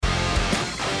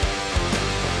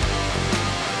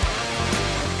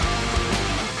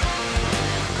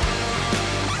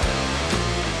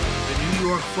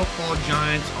Football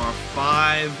Giants are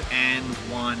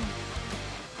 5-1.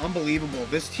 Unbelievable.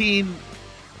 This team,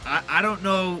 I don't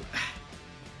know.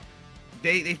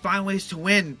 They find ways to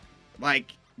win.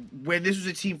 Like, when this was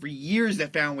a team for years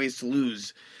that found ways to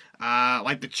lose.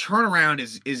 The turnaround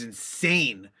is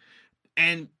insane.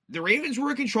 And the Ravens were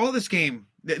in control of this game.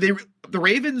 The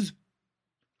Ravens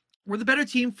were the better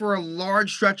team for a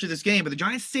large stretch of this game, but the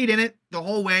Giants stayed in it the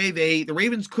whole way. The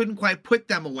Ravens couldn't quite put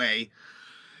them away.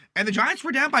 And the Giants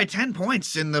were down by 10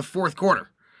 points in the fourth quarter.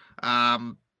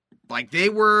 They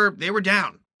were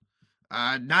down.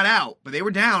 Not out, but they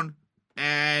were down.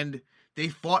 And they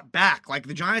fought back. Like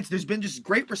the Giants, there's been just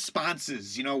great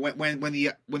responses. You know, when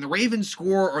the Ravens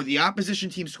score or the opposition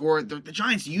team score, the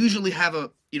Giants usually have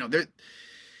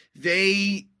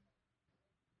there's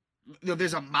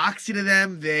a moxie to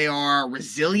them. They are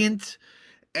resilient,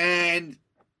 and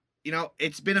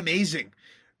it's been amazing.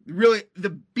 Really,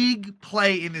 the big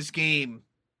play in this game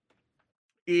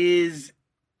is,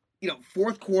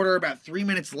 fourth quarter, about 3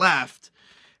 minutes left,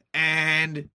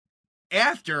 and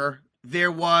after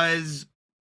there was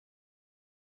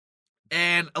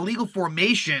an illegal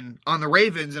formation on the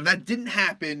Ravens, and that didn't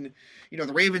happen.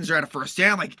 The Ravens are at a first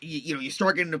down. You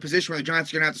start getting into a position where the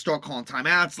Giants are going to have to start calling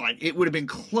timeouts. It would have been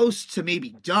close to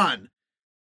maybe done.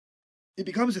 It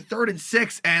becomes a 3rd and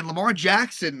 6, and Lamar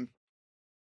Jackson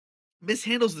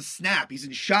mishandles the snap. He's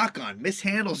in shotgun,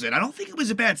 mishandles it. I don't think it was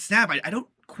a bad snap. I don't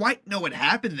quite know what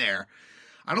happened there.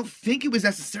 I don't think it was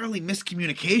necessarily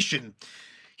miscommunication.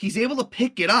 He's able to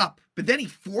pick it up, but then he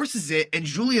forces it, and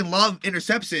Julian Love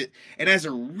intercepts it and has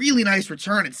a really nice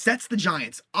return and sets the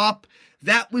Giants up.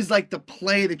 That was the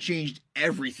play that changed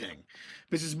everything.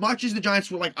 Because as much as the Giants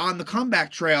were on the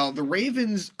comeback trail, the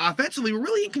Ravens offensively were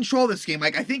really in control of this game. I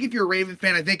think if you're a Raven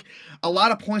fan, I think a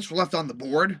lot of points were left on the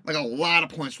board. A lot of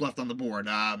points were left on the board.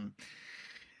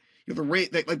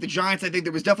 The Giants, I think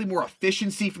there was definitely more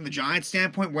efficiency from the Giants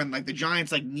standpoint when the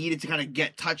Giants needed to kind of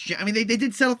get touchdowns. I mean, they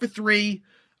did settle for 3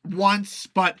 once,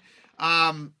 but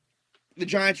the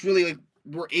Giants really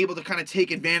were able to kind of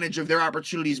take advantage of their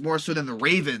opportunities more so than the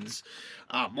Ravens.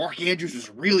 Mark Andrews was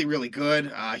really, really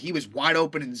good. He was wide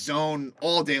open in zone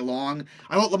all day long.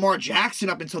 I thought Lamar Jackson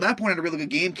up until that point had a really good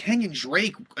game. Kenyon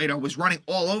Drake, was running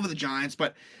all over the Giants,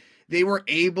 but they were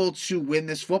able to win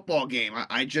this football game.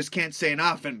 I just can't say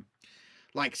enough. And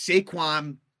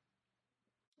Saquon,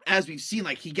 as we've seen,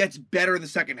 he gets better in the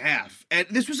second half. And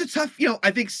this was a tough,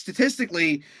 I think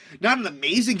statistically, not an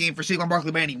amazing game for Saquon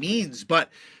Barkley by any means, but,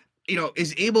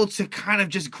 is able to kind of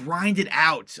just grind it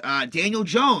out. Daniel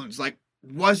Jones,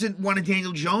 wasn't one of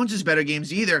Daniel Jones's better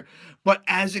games either, but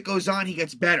as it goes on, he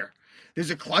gets better.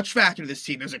 There's a clutch factor to this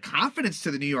team. There's a confidence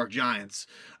to the New York Giants.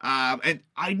 And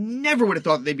I never would have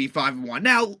thought that they'd be 5-1.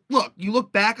 Now, look, you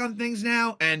look back on things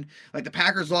now, and the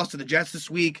Packers lost to the Jets this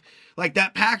week.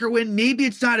 That Packer win, maybe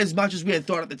it's not as much as we had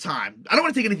thought at the time. I don't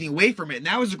want to take anything away from it, and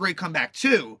that was a great comeback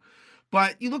too.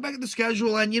 But you look back at the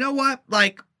schedule, and you know what?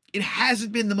 It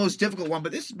hasn't been the most difficult one,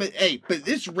 but this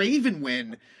Raven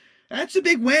win, that's a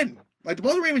big win. The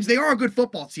Baltimore Ravens, they are a good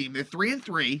football team. They're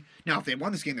 3-3. Now, if they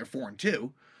won this game, they're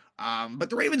 4-2. But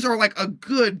the Ravens are a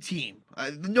good team.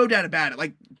 No doubt about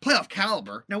it. Playoff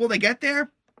caliber. Now, will they get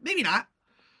there? Maybe not.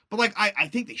 But I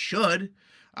think they should.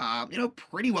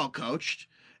 Pretty well coached.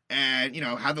 And,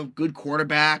 have a good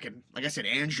quarterback. And like I said,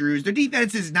 Andrews. Their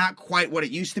defense is not quite what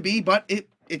it used to be, but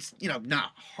it's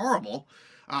not horrible.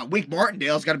 Wink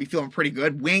Martindale's got to be feeling pretty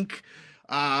good. Wink,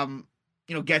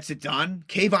 gets it done.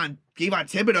 Kayvon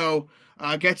Thibodeau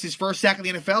gets his first sack in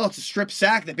the NFL. It's a strip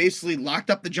sack that basically locked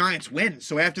up the Giants' win.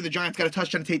 So after the Giants got a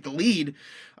touchdown to take the lead,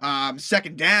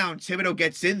 second down, Thibodeau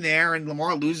gets in there and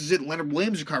Lamar loses it. Leonard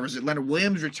Williams recovers it. Leonard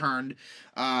Williams returned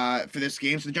for this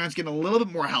game. So the Giants getting a little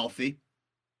bit more healthy.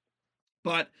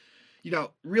 But,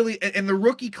 really, and the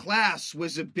rookie class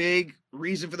was a big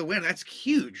reason for the win. That's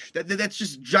huge. That's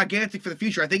just gigantic for the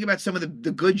future. I think about some of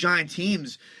the good Giant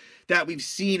teams that we've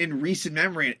seen in recent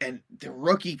memory, and the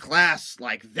rookie class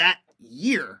that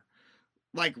year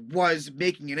was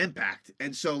making an impact.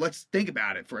 And so let's think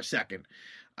about it for a second.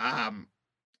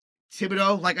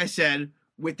 Thibodeau, like I said,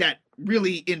 with that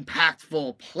really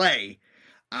impactful play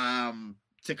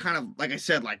to kind of, like I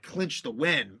said, clinch the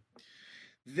win.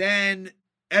 Then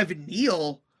Evan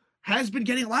Neal has been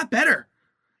getting a lot better.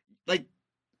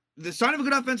 The sign of a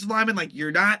good offensive lineman,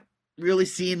 you're not really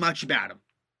seeing much about him.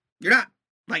 You're not.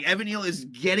 Evan Neal is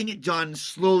getting it done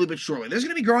slowly but surely. There's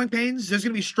going to be growing pains. There's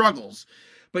going to be struggles.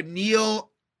 But Neal,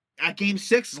 at Game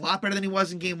 6, is a lot better than he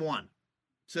was in Game 1.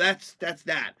 So that's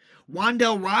that.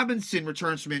 Wan'Dale Robinson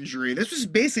returns from injury. This was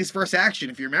basically his first action,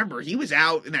 if you remember. He was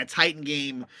out in that Titan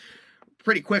game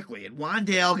pretty quickly. And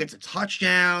Wandale gets a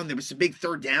touchdown. There was some big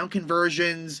third down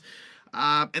conversions.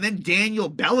 And then Daniel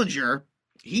Bellinger,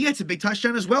 he gets a big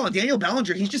touchdown as well. And Daniel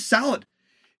Bellinger, he's just solid.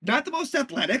 Not the most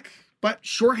athletic, but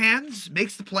sure hands,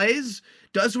 makes the plays,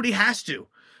 does what he has to,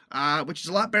 which is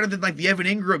a lot better than like the Evan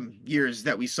Ingram years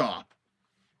that we saw.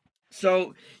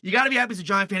 So you got to be happy as a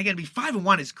Giant fan. Again, to be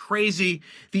 5-1 is crazy.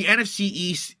 The NFC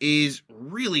East is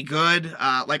really good.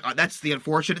 That's the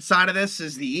unfortunate side of this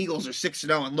is the Eagles are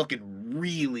 6-0 and looking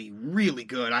really, really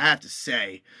good. I have to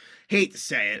say, hate to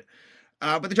say it,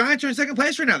 but the Giants are in second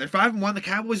place right now. They're 5-1. The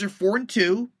Cowboys are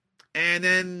 4-2, and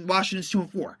then Washington's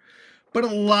 2-4. But a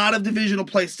lot of divisional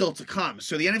play still to come.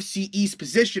 So the NFC East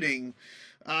positioning.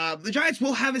 The Giants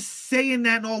will have a say in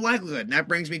that in all likelihood. And that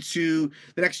brings me to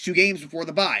the next two games before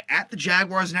the bye. At the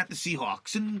Jaguars and at the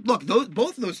Seahawks. And look,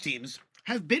 both of those teams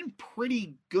have been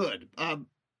pretty good.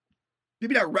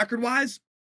 Maybe not record-wise.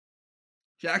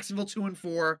 Jacksonville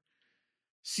 2-4.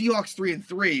 Seahawks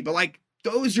 3-3. But, like,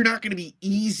 those are not going to be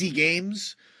easy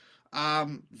games.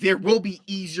 There will be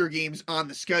easier games on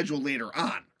the schedule later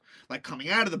on. Like, coming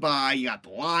out of the bye, you got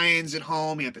the Lions at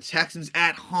home. You got the Texans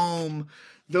at home.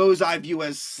 Those I view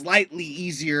as slightly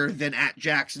easier than at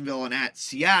Jacksonville and at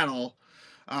Seattle.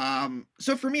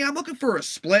 So for me, I'm looking for a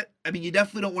split. I mean, you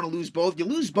definitely don't want to lose both. You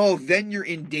lose both, then you're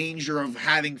in danger of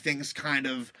having things kind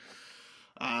of,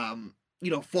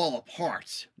 fall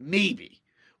apart. Maybe.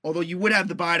 Although you would have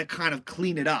the bye to kind of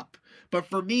clean it up. But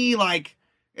for me, like,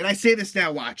 and I say this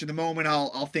now, watch, in the moment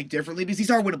I'll think differently because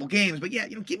these are winnable games. But yeah,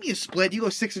 give me a split. You go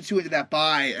 6-2 into that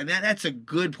bye, and that's a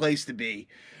good place to be.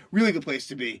 Really good place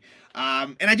to be.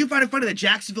 And I do find it funny that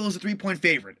Jacksonville is a 3-point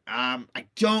favorite. I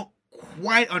don't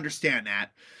quite understand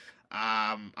that.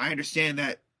 I understand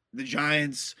that the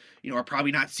Giants, are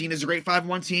probably not seen as a great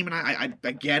 5-1 team, and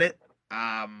I get it.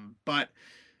 But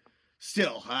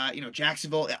still,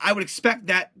 Jacksonville, I would expect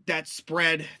that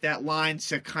spread, that line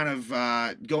to kind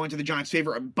of go into the Giants'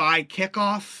 favor by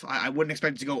kickoff. I wouldn't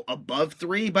expect it to go above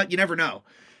 3, but you never know.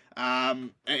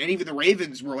 And even the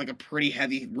Ravens were like a pretty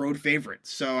heavy road favorite.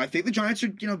 So I think the Giants are,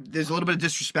 there's a little bit of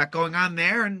disrespect going on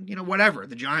there, and, whatever.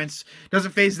 The Giants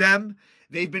doesn't faze them.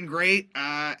 They've been great,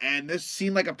 and this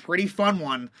seemed like a pretty fun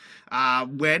one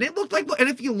when it looked like, and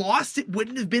if you lost, it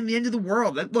wouldn't have been the end of the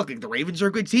world. Look, the Ravens are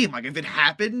a good team. Like, if it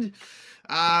happened,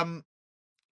 it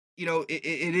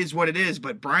is what it is.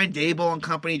 But Brian Daboll and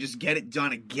company just get it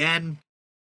done again.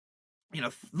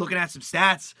 Looking at some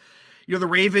stats, the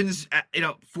Ravens,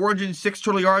 406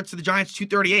 total yards to the Giants,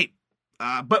 238.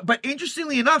 But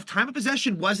interestingly enough, time of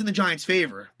possession was in the Giants'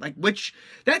 favor, which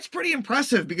that's pretty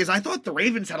impressive because I thought the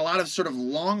Ravens had a lot of sort of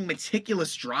long,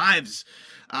 meticulous drives,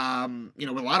 with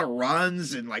a lot of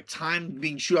runs and like time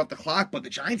being shoot off the clock. But the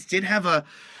Giants did have a,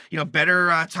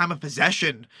 better time of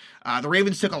possession. The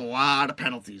Ravens took a lot of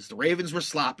penalties. The Ravens were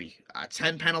sloppy.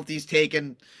 10 penalties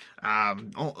taken,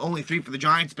 only 3 for the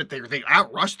Giants, but they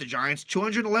outrushed the Giants,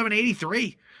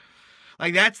 211-83.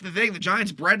 Like, that's the thing. The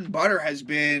Giants' bread and butter has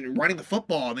been running the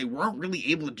football, and they weren't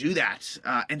really able to do that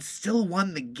and still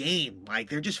won the game. Like,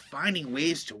 they're just finding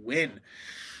ways to win.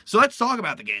 So let's talk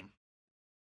about the game.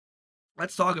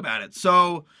 Let's talk about it.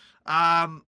 So,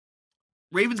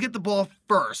 Ravens get the ball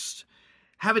first,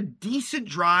 have a decent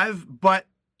drive, but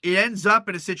it ends up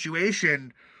in a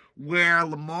situation where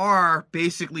Lamar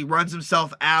basically runs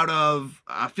himself out of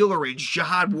field goal range.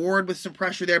 Jihad Ward with some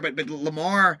pressure there, but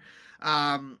Lamar...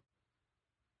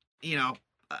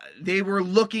 they were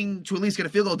looking to at least get a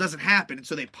field goal. It doesn't happen, and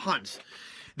so they punt.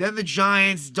 Then the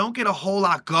Giants don't get a whole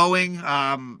lot going.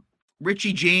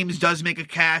 Richie James does make a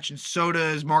catch, and so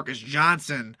does Marcus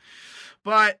Johnson.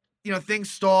 But,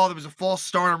 things stall. There was a false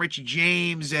start on Richie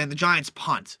James, and the Giants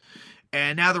punt.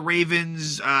 And now the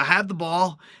Ravens have the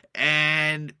ball,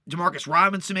 and Demarcus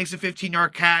Robinson makes a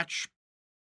 15-yard catch.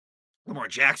 Lamar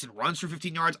Jackson runs for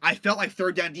 15 yards. I felt like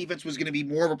third down defense was going to be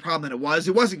more of a problem than it was.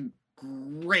 It wasn't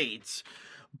great,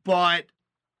 but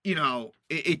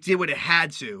it did what it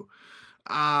had to.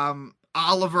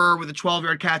 Oliver with a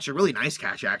 12-yard catch, a really nice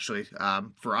catch actually,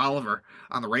 for Oliver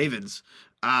on the Ravens.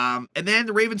 And then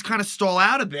the Ravens kind of stall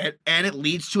out a bit, and it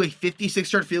leads to a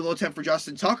 56-yard field goal attempt for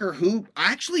Justin Tucker, who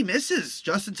actually misses.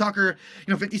 Justin Tucker,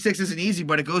 56 isn't easy,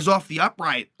 but it goes off the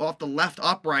left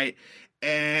upright,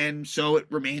 and so it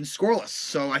remains scoreless.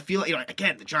 So I feel like,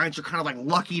 again, the Giants are kind of like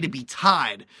lucky to be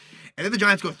tied. And then the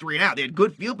Giants go 3 and out. They had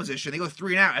good field position. They go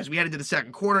 3 and out as we head into the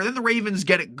second quarter. Then the Ravens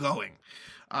get it going.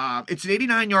 It's an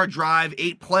 89-yard drive,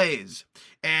 8 plays.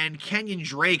 And Kenyon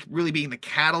Drake really being the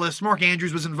catalyst. Mark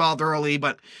Andrews was involved early,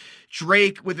 but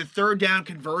Drake with a third down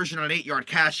conversion on an 8-yard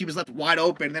catch, he was left wide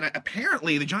open. And then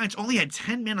apparently the Giants only had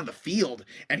 10 men on the field,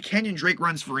 and Kenyon Drake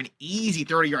runs for an easy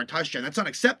 30-yard touchdown. That's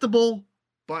unacceptable.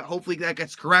 but hopefully that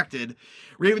gets corrected.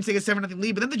 Ravens take a 7-0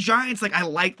 lead, but then the Giants, I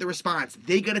like the response.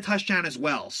 They get a touchdown as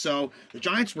well. So the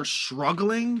Giants were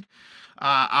struggling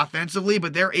offensively,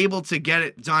 but they're able to get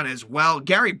it done as well.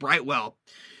 Gary Brightwell,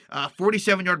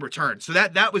 47-yard return. So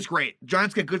that was great.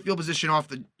 Giants get good field position off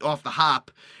the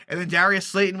hop. And then Darius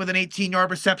Slayton with an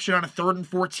 18-yard reception on a 3rd and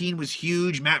 14 was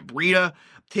huge. Matt Breida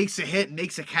takes a hit and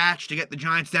makes a catch to get the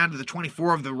Giants down to the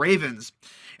 24 of the Ravens.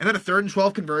 And then a 3rd and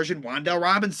 12 conversion, Wan'Dale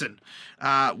Robinson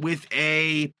with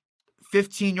a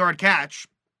 15-yard catch.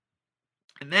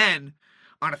 And then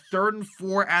on a 3rd and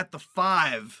 4 at the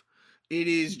 5, it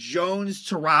is Jones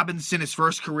to Robinson, his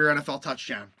first career NFL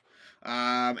touchdown.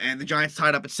 And the Giants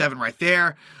tied up at 7 right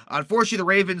there. Unfortunately, the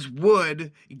Ravens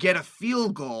would get a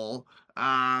field goal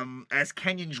as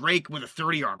Kenyon Drake with a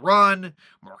 30-yard run,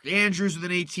 Mark Andrews with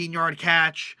an 18-yard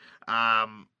catch,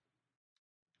 and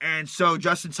so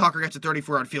Justin Tucker gets a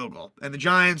 34-yard field goal. And the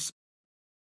Giants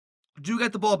do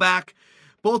get the ball back.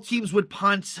 Both teams would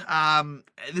punt.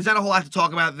 There's not a whole lot to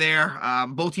talk about there.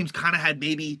 Both teams kind of had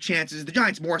maybe chances. The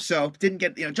Giants more so. Didn't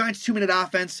get, Giants 2-minute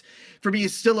offense for me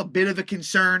is still a bit of a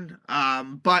concern,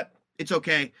 but it's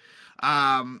okay.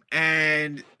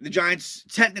 And the Giants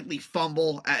technically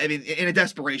fumble, in a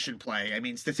desperation play.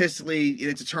 Statistically,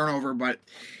 it's a turnover, but,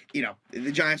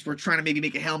 the Giants were trying to maybe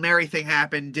make a Hail Mary thing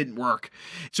happen. Didn't work.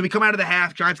 So we come out of the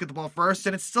half, Giants get the ball first,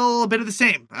 and it's still a bit of the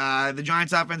same. The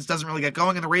Giants offense doesn't really get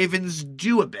going, and the Ravens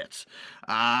do a bit.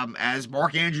 As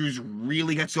Mark Andrews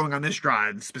really gets going on this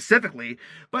drive specifically,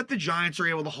 but the Giants are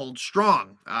able to hold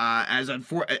strong. As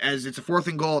it's a 4th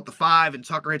and goal at the 5, and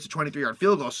Tucker hits a 23-yard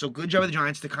field goal. So good job of the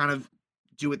Giants to kind of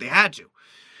do what they had to.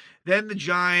 Then the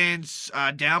Giants,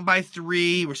 down by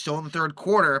 3, we're still in the 3rd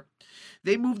quarter.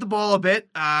 They move the ball a bit.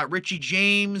 Richie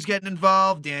James getting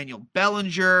involved, Daniel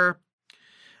Bellinger.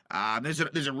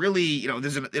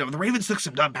 The Ravens took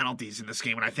some dumb penalties in this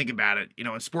game when I think about it.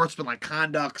 In sportsmanlike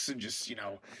conducts and just,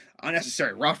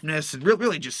 unnecessary roughness and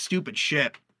really just stupid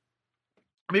shit.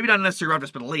 Maybe not unnecessary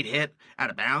roughness, but a late hit out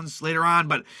of bounds later on.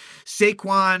 But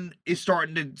Saquon is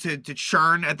starting to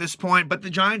churn at this point. But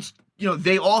the Giants,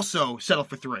 they also settle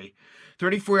for 3.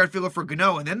 34-yard field goal for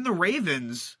Gano. And then the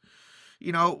Ravens,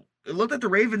 it looked like the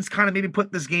Ravens kind of maybe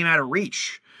put this game out of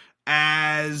reach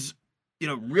as,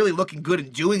 really looking good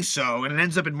in doing so. And it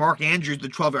ends up in Mark Andrews, the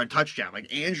 12-yard touchdown.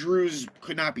 Andrews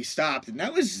could not be stopped. And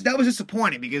that was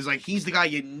disappointing because, he's the guy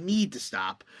you need to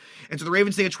stop. And so the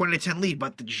Ravens take a 20-10 lead,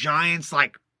 but the Giants,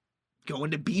 go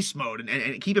into beast mode.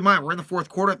 And keep in mind, we're in the 4th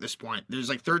quarter at this point.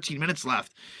 There's 13 minutes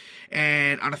left.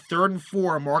 And on a 3rd and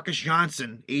 4, Marcus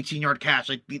Johnson, 18-yard catch.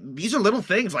 These are little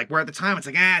things. Where at the time it's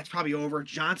it's probably over.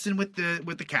 Johnson with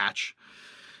the catch.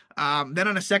 Then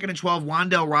on a 2nd and 12,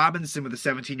 Wan'Dale Robinson with a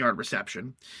 17-yard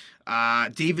reception.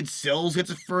 David Sills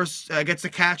gets a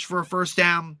catch for a first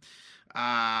down.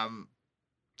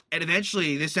 And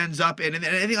eventually this ends up in, and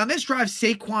I think on this drive,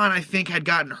 Saquon, I think, had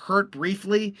gotten hurt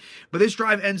briefly, but this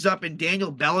drive ends up in Daniel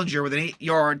Bellinger with an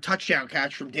 8-yard touchdown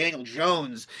catch from Daniel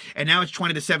Jones, and now it's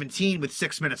 20-17 with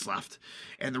 6 minutes left.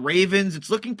 And the Ravens, it's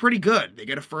looking pretty good. They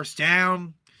get a first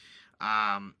down,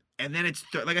 and then it's,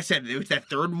 like I said, it's that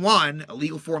 3rd and 1,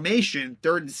 illegal formation,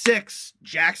 3rd and 6,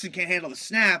 Jackson can't handle the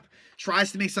snap,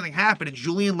 tries to make something happen, and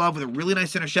Julian Love with a really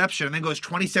nice interception, and then goes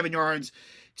 27 yards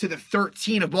to the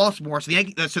 13 of Baltimore. So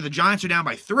the Giants are down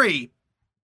by 3.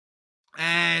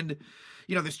 And,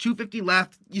 there's 2:50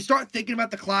 left. You start thinking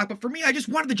about the clock. But for me, I just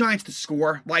wanted the Giants to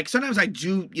score. Sometimes I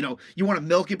do, you want to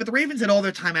milk it. But the Ravens had all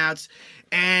their timeouts.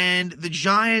 And the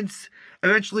Giants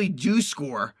eventually do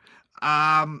score.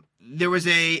 There was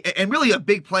really a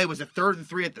big play was a 3rd and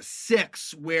 3 at the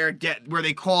 6 where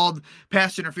they called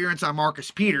pass interference on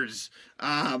Marcus Peters,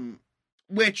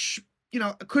 which,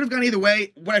 it could have gone either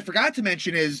way. What I forgot to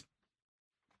mention is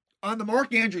on the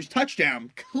Mark Andrews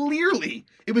touchdown, clearly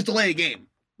it was delay of game.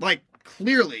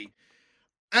 Clearly.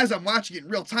 As I'm watching it in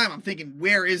real time, I'm thinking,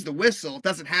 where is the whistle? It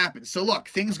doesn't happen. So look,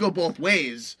 things go both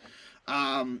ways.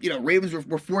 Ravens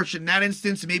were fortunate in that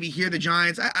instance to maybe hear the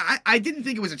Giants. I didn't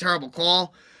think it was a terrible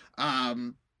call.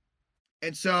 And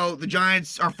so the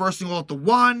Giants are first and goal at the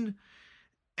 1.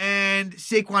 And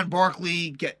Saquon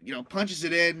Barkley punches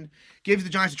it in, gives the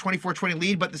Giants a 24-20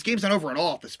 lead, but this game's not over at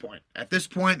all at this point. At this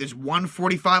point, there's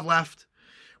 1:45 left.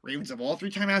 Ravens have all 3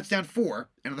 timeouts down 4.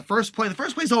 And on the first play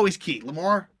is always key.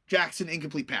 Lamar Jackson,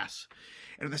 incomplete pass.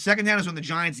 And on the second down is when the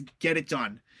Giants get it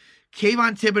done.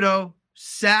 Kayvon Thibodeau,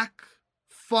 sack,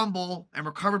 fumble, and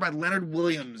recovered by Leonard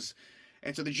Williams.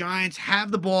 And so the Giants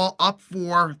have the ball up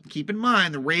 4. Keep in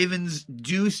mind, the Ravens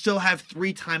do still have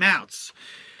 3 timeouts.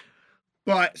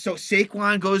 But so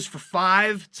Saquon goes for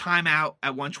 5, timeout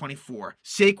at 1:24.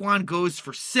 Saquon goes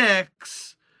for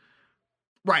 6.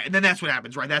 Right, and then that's what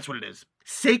happens, right? That's what it is.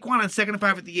 Saquon on 2nd and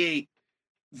 5 at the 8.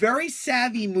 Very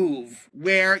savvy move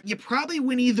where you probably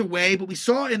win either way, but we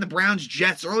saw in the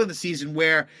Browns-Jets early in the season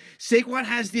where Saquon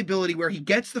has the ability where he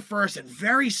gets the first and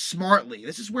very smartly.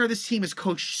 This is where this team is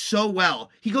coached so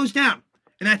well. He goes down,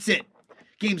 and that's it.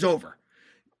 Game's over.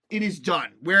 It is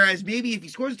done. Whereas maybe if he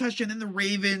scores a touchdown, then the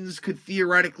Ravens could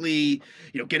theoretically,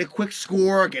 get a quick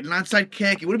score, get an onside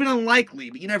kick. It would have been unlikely,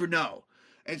 but you never know.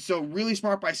 And so really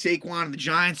smart by Saquon, and the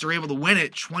Giants are able to win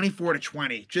it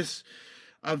 24-20. Just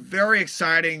a very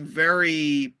exciting,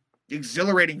 very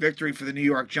exhilarating victory for the New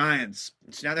York Giants.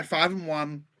 So now they're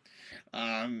 5-1.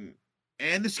 And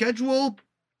the schedule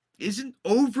isn't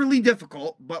overly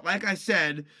difficult, but like I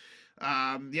said, the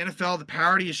NFL, the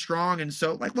parity is strong. And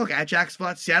so, look, at Jacksonville,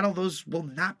 at Seattle, those will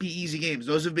not be easy games.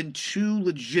 Those have been two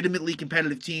legitimately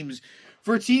competitive teams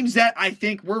for teams that I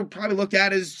think were probably looked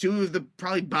at as two of the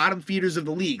probably bottom feeders of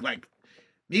the league.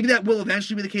 Maybe that will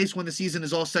eventually be the case when the season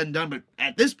is all said and done, but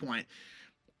at this point,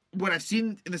 what I've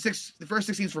seen in the first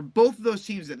 6 games for both of those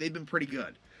teams, that they've been pretty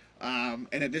good. And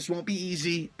that this won't be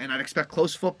easy, and I'd expect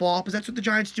close football, because that's what the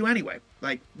Giants do anyway.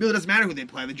 Really doesn't matter who they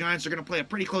play. The Giants are going to play a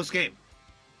pretty close game.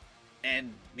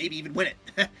 And maybe even win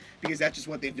it, because that's just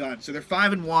what they've done. So they're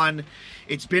 5-1.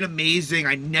 It's been amazing.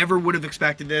 I never would have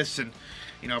expected this, and,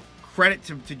 credit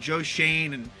to Joe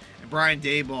Schoen and Brian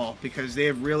Daboll, because they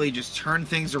have really just turned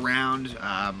things around.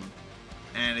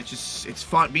 And it's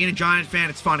fun. Being a Giant fan,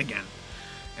 it's fun again.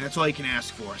 And that's all you can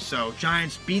ask for. So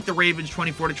Giants beat the Ravens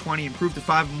 24-20, improved to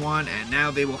 5-1, and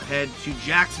now they will head to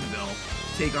Jacksonville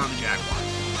to take on the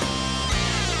Jaguars.